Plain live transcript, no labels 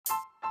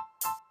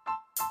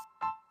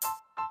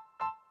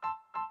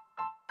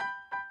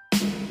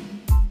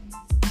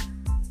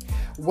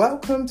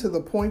Welcome to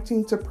the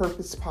Pointing to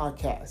Purpose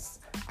podcast.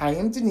 I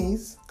am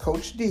Denise,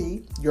 Coach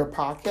D, your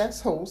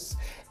podcast host,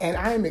 and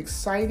I am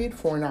excited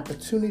for an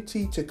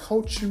opportunity to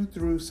coach you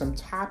through some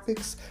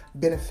topics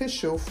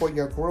beneficial for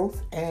your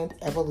growth and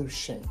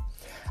evolution.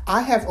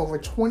 I have over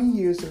 20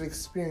 years of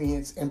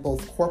experience in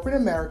both corporate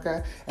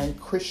America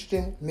and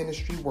Christian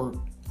ministry work.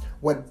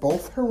 What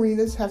both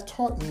arenas have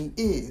taught me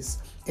is,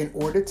 in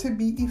order to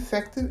be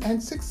effective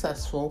and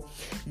successful,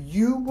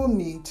 you will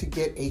need to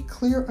get a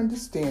clear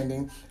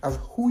understanding of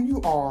who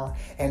you are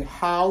and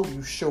how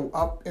you show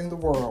up in the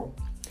world.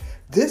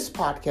 This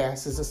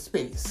podcast is a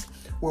space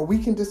where we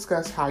can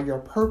discuss how your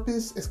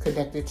purpose is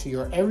connected to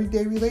your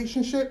everyday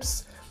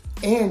relationships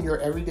and your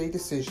everyday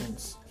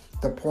decisions.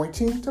 The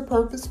Pointing to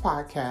Purpose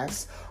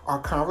podcast are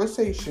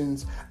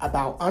conversations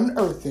about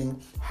unearthing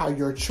how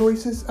your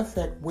choices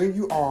affect where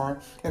you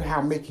are and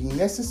how making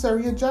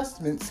necessary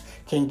adjustments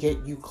can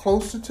get you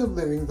closer to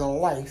living the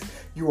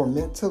life you are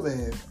meant to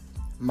live.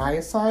 My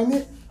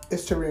assignment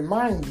is to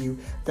remind you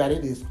that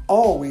it is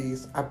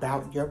always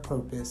about your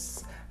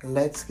purpose.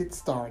 Let's get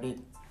started.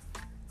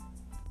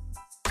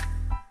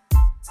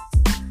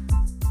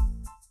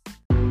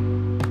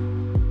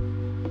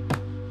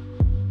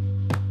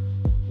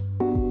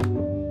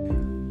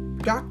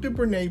 Dr.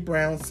 Brené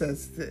Brown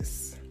says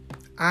this: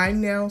 I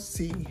now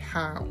see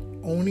how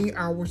owning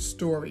our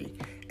story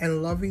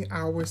and loving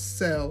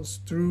ourselves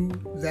through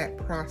that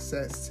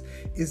process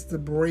is the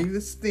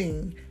bravest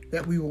thing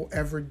that we will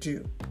ever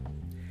do.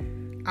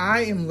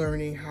 I am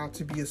learning how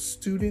to be a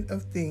student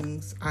of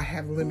things I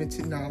have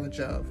limited knowledge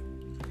of.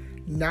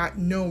 Not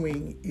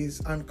knowing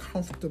is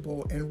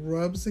uncomfortable and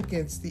rubs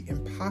against the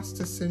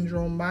imposter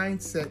syndrome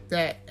mindset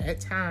that,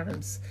 at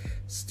times,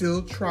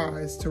 still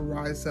tries to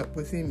rise up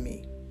within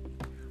me.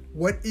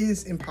 What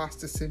is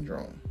imposter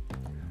syndrome?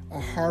 A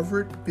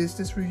Harvard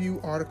Business Review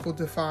article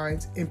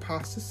defines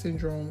imposter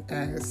syndrome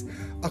as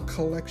a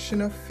collection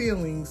of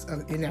feelings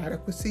of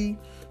inadequacy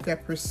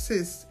that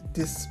persist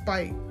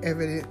despite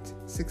evident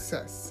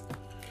success.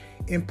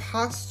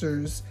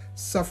 Imposters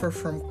suffer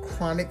from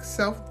chronic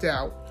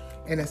self-doubt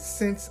and a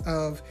sense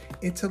of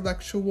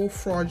intellectual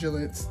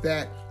fraudulence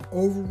that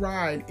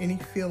override any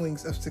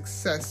feelings of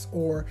success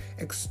or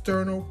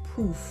external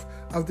proof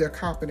of their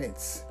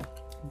competence.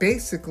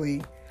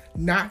 Basically,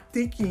 not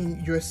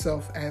thinking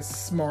yourself as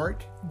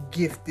smart,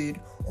 gifted,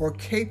 or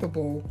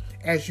capable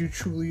as you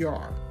truly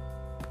are.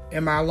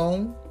 Am I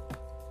alone?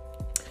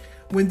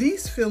 When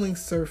these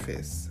feelings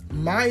surface,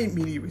 my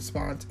immediate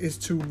response is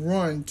to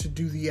run to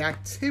do the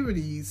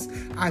activities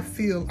I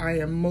feel I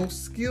am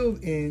most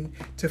skilled in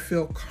to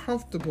feel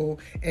comfortable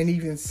and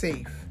even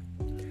safe.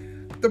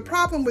 The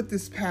problem with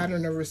this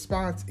pattern of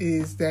response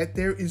is that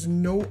there is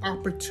no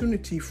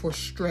opportunity for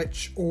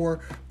stretch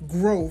or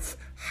growth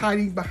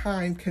hiding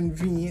behind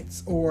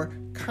convenience or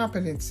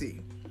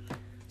competency.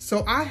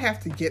 So I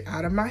have to get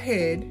out of my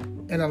head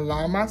and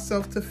allow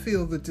myself to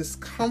feel the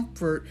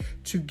discomfort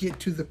to get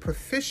to the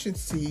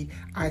proficiency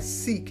I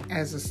seek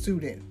as a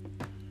student.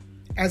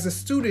 As a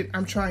student,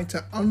 I'm trying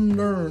to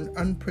unlearn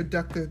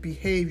unproductive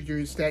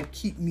behaviors that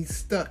keep me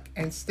stuck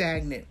and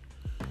stagnant.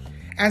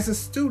 As a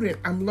student,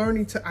 I'm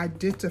learning to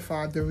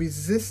identify the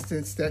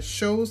resistance that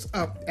shows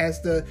up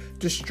as the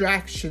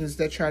distractions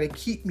that try to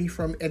keep me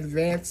from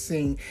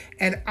advancing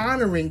and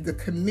honoring the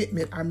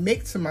commitment I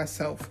make to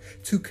myself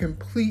to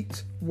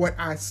complete what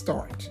I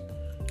start.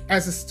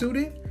 As a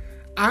student,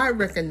 I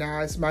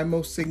recognize my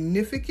most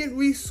significant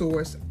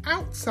resource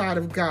outside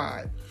of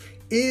God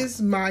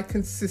is my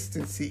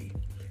consistency,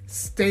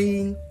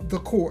 staying the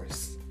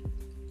course.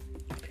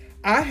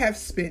 I have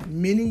spent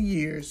many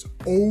years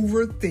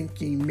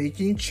overthinking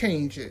making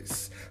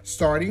changes,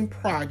 starting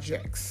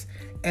projects,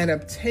 and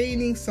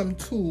obtaining some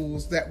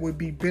tools that would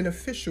be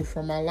beneficial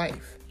for my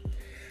life.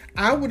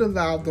 I would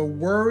allow the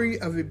worry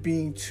of it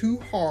being too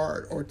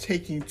hard or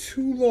taking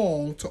too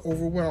long to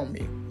overwhelm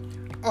me.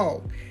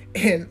 Oh,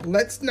 and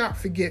let's not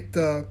forget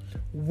the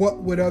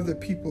what would other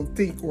people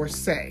think or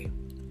say.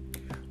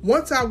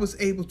 Once I was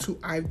able to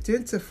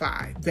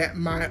identify that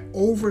my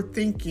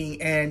overthinking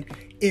and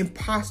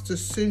imposter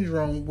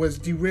syndrome was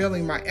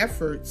derailing my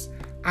efforts,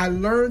 I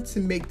learned to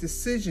make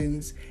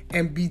decisions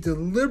and be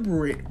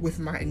deliberate with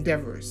my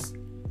endeavors.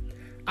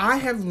 I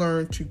have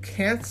learned to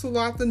cancel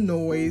out the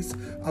noise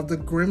of the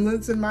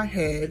gremlins in my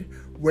head,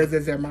 whether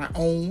they're my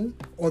own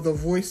or the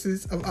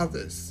voices of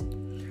others.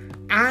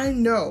 I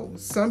know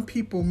some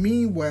people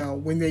mean well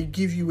when they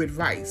give you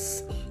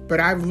advice, but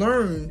I've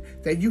learned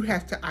that you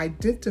have to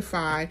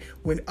identify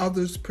when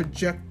others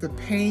project the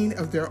pain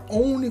of their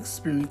own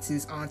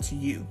experiences onto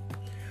you.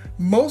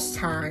 Most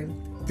time,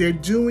 they're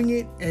doing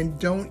it and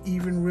don't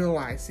even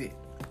realize it.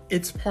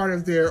 It's part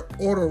of their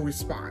auto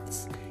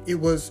response. It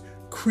was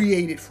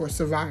created for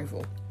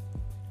survival.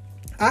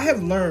 I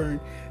have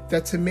learned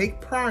that to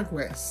make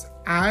progress,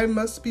 I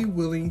must be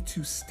willing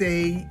to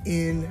stay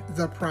in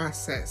the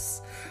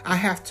process. I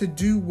have to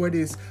do what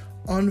is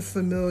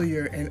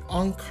unfamiliar and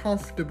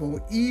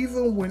uncomfortable,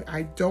 even when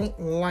I don't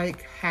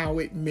like how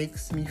it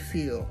makes me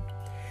feel.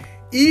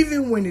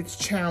 Even when it's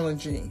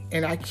challenging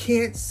and I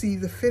can't see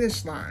the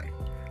finish line,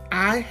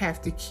 I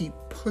have to keep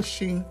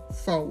pushing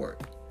forward.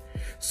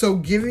 So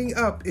giving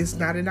up is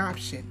not an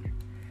option.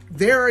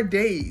 There are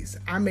days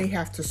I may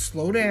have to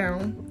slow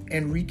down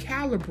and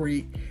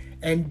recalibrate,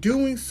 and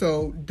doing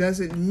so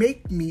doesn't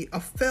make me a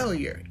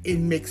failure. It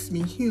makes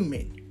me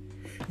human.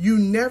 You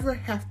never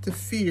have to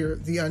fear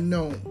the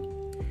unknown.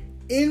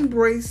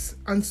 Embrace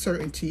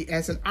uncertainty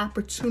as an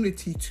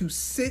opportunity to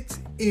sit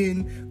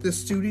in the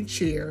student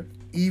chair,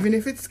 even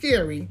if it's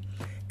scary,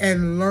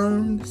 and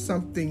learn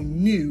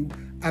something new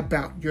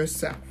about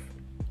yourself.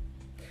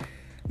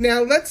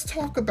 Now, let's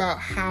talk about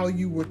how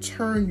you will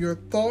turn your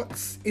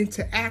thoughts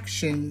into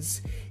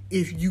actions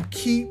if you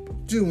keep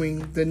doing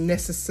the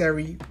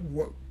necessary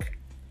work.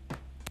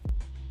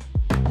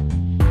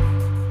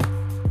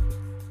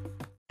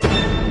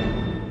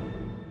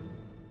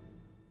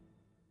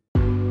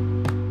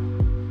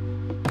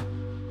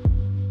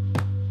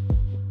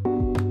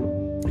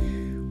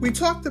 We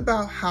talked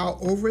about how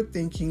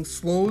overthinking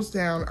slows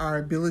down our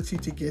ability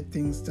to get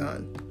things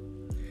done.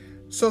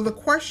 So the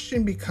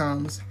question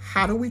becomes,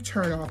 how do we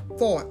turn our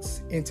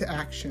thoughts into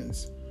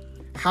actions?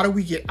 How do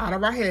we get out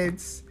of our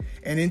heads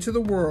and into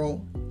the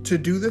world to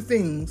do the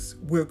things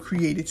we're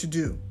created to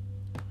do?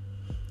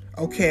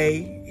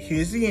 Okay,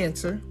 here's the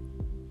answer.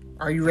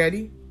 Are you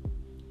ready?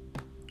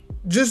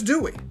 Just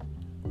do it.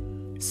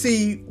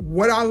 See,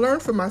 what I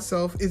learned for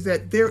myself is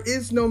that there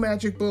is no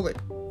magic bullet.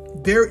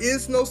 There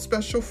is no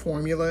special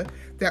formula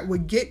that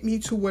would get me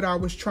to what I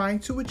was trying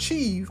to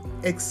achieve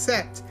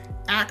except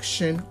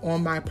action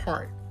on my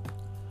part.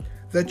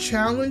 The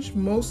challenge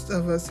most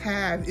of us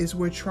have is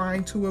we're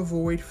trying to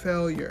avoid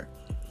failure.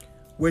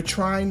 We're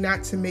trying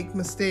not to make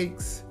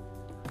mistakes.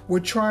 We're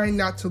trying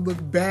not to look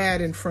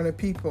bad in front of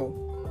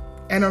people.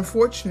 And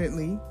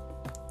unfortunately,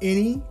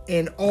 any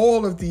and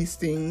all of these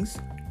things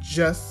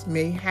just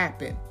may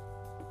happen.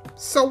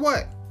 So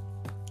what?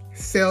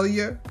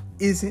 Failure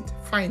isn't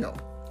final.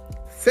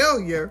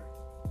 Failure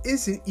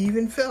isn't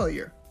even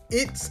failure.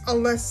 It's a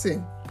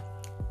lesson.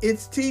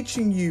 It's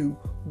teaching you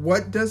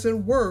what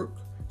doesn't work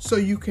so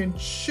you can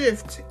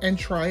shift and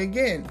try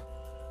again.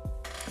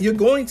 You're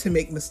going to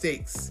make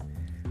mistakes.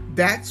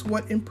 That's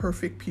what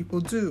imperfect people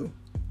do.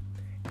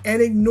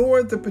 And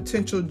ignore the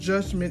potential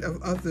judgment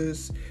of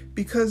others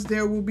because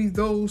there will be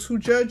those who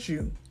judge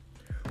you.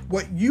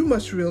 What you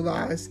must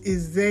realize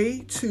is they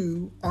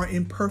too are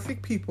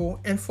imperfect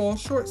people and fall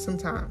short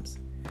sometimes.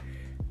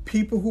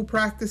 People who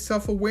practice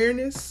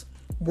self-awareness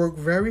work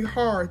very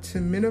hard to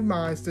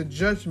minimize the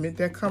judgment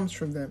that comes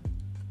from them.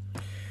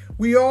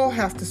 We all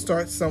have to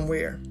start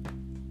somewhere.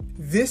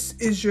 This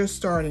is your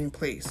starting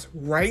place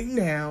right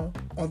now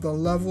on the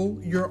level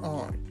you're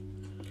on.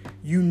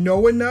 You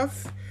know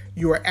enough,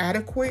 you are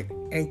adequate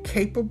and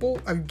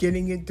capable of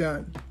getting it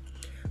done.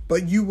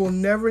 But you will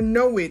never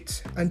know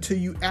it until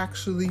you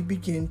actually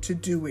begin to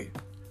do it.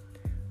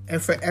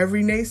 And for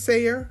every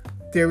naysayer,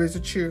 there is a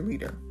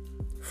cheerleader.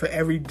 For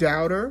every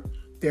doubter,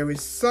 there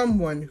is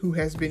someone who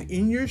has been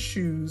in your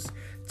shoes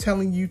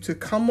telling you to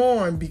come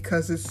on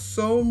because it's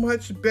so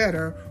much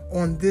better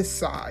on this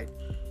side,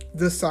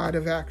 the side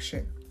of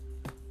action.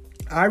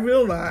 I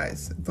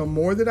realize the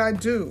more that I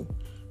do,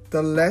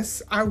 the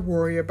less I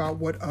worry about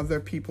what other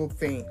people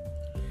think.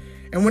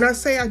 And when I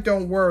say I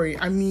don't worry,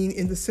 I mean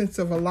in the sense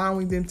of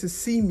allowing them to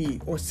see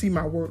me or see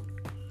my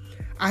work.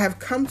 I have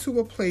come to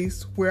a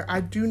place where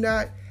I do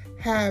not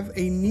have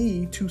a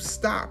need to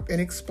stop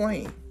and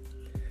explain.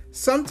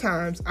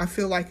 Sometimes I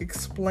feel like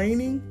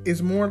explaining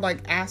is more like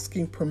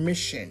asking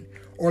permission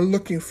or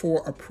looking for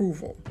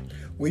approval.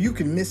 Well, you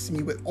can miss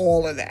me with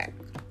all of that.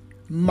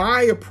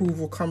 My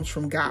approval comes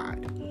from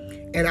God,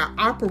 and I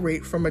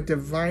operate from a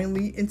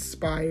divinely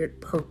inspired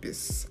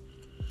purpose.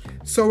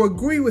 So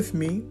agree with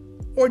me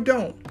or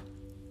don't.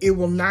 It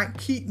will not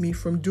keep me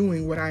from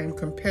doing what I am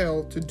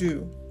compelled to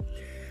do.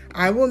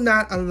 I will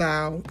not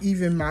allow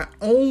even my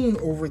own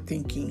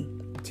overthinking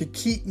to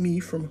keep me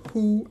from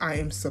who I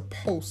am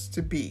supposed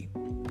to be.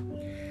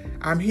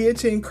 I'm here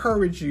to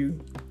encourage you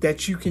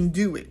that you can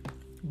do it,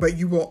 but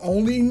you will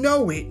only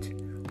know it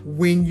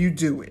when you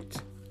do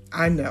it.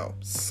 I know,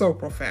 so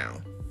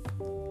profound.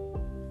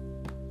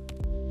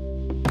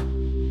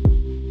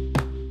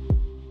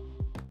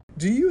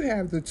 Do you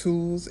have the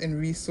tools and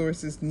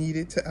resources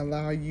needed to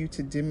allow you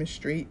to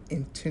demonstrate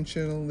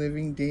intentional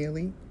living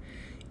daily?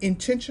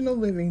 Intentional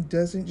living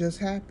doesn't just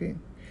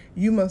happen.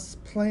 You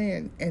must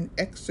plan and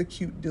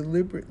execute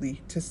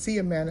deliberately to see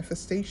a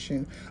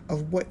manifestation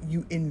of what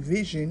you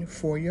envision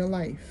for your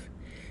life.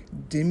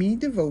 Demi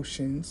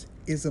Devotions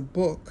is a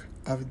book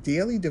of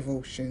daily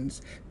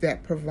devotions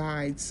that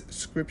provides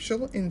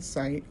scriptural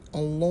insight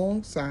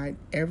alongside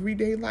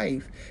everyday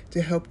life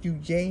to help you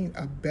gain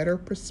a better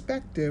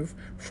perspective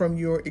from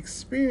your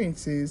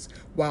experiences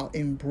while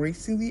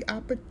embracing the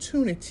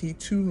opportunity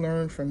to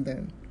learn from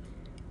them.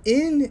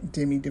 In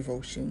Demi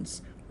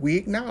Devotions, we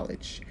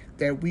acknowledge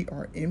that we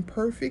are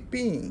imperfect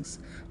beings,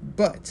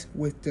 but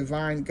with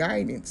divine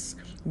guidance,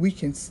 we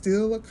can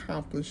still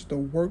accomplish the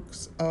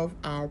works of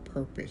our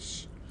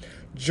purpose.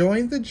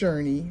 Join the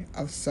journey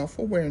of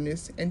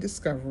self-awareness and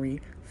discovery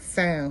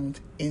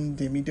found in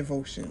Demi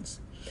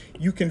Devotions.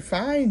 You can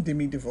find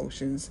Demi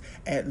Devotions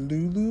at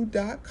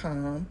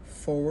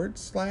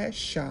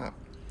lulu.com/shop,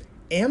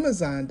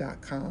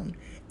 amazon.com,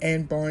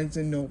 and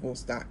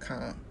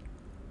barnesandnobles.com.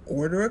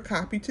 Order a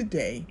copy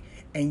today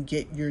and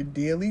get your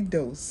daily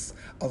dose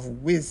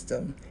of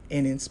wisdom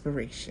and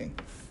inspiration.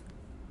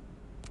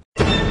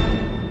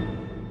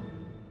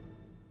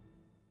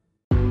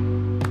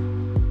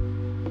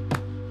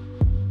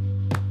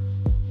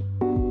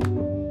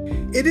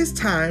 It is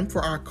time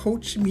for our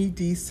Coach Me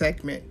D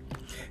segment.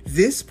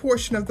 This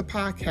portion of the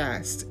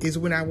podcast is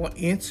when I will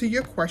answer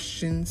your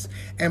questions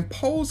and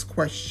pose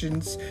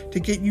questions to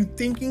get you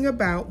thinking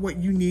about what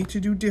you need to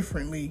do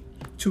differently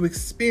to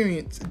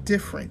experience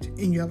different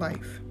in your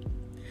life.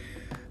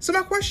 So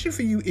my question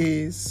for you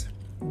is,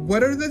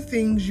 what are the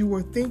things you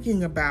are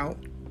thinking about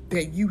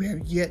that you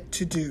have yet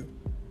to do?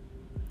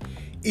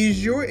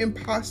 Is your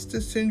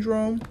imposter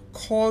syndrome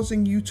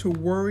causing you to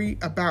worry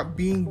about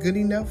being good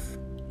enough?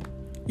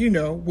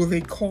 Will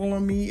they call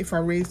on me if I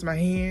raise my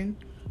hand?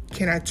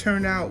 Can I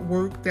turn out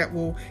work that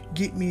will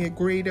get me a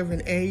grade of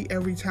an A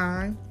every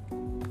time?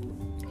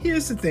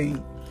 Here's the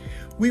thing.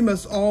 We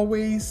must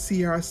always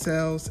see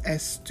ourselves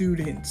as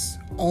students,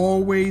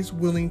 always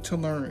willing to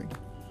learn.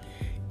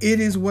 It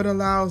is what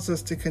allows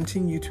us to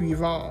continue to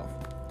evolve.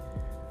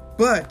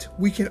 But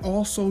we can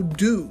also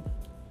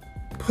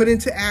put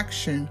into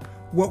action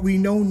what we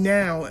know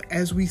now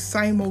as we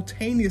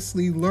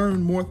simultaneously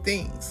learn more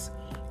things.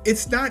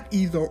 It's not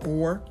either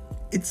or,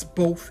 it's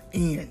both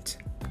and.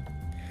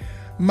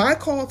 My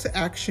call to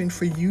action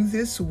for you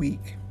this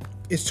week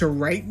is to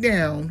write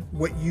down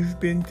what you've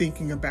been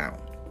thinking about,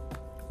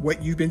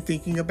 what you've been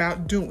thinking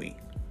about doing.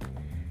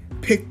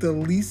 Pick the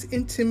least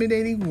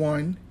intimidating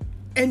one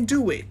and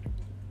do it.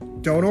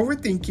 Don't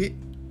overthink it.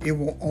 It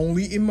will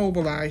only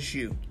immobilize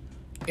you.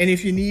 And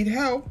if you need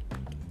help,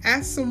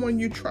 ask someone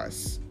you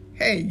trust.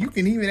 Hey, you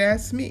can even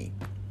ask me.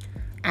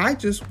 I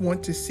just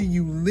want to see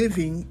you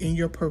living in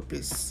your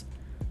purpose.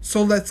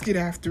 So let's get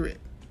after it.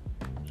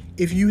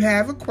 If you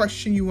have a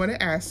question you want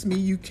to ask me,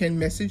 you can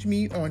message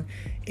me on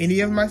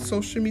any of my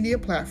social media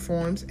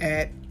platforms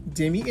at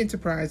Demi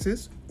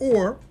Enterprises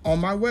or on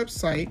my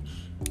website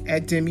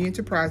at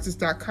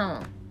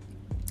DemiEnterprises.com.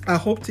 I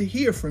hope to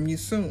hear from you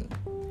soon.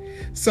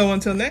 So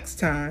until next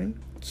time,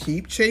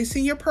 keep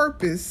chasing your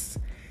purpose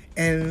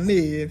and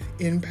live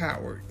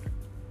empowered.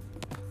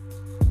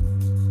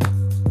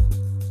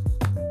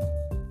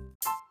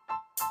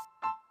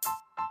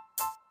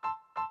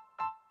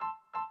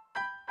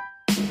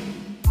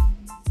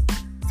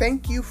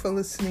 Thank you for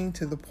listening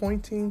to the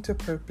Pointing to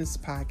Purpose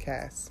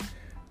podcast.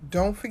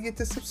 Don't forget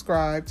to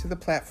subscribe to the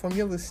platform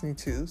you're listening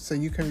to so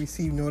you can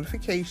receive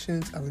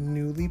notifications of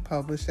newly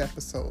published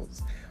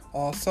episodes.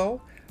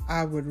 Also,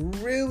 I would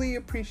really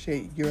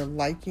appreciate your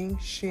liking,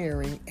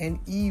 sharing, and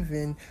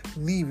even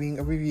leaving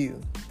a review.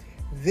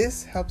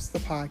 This helps the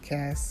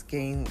podcast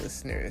gain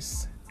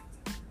listeners.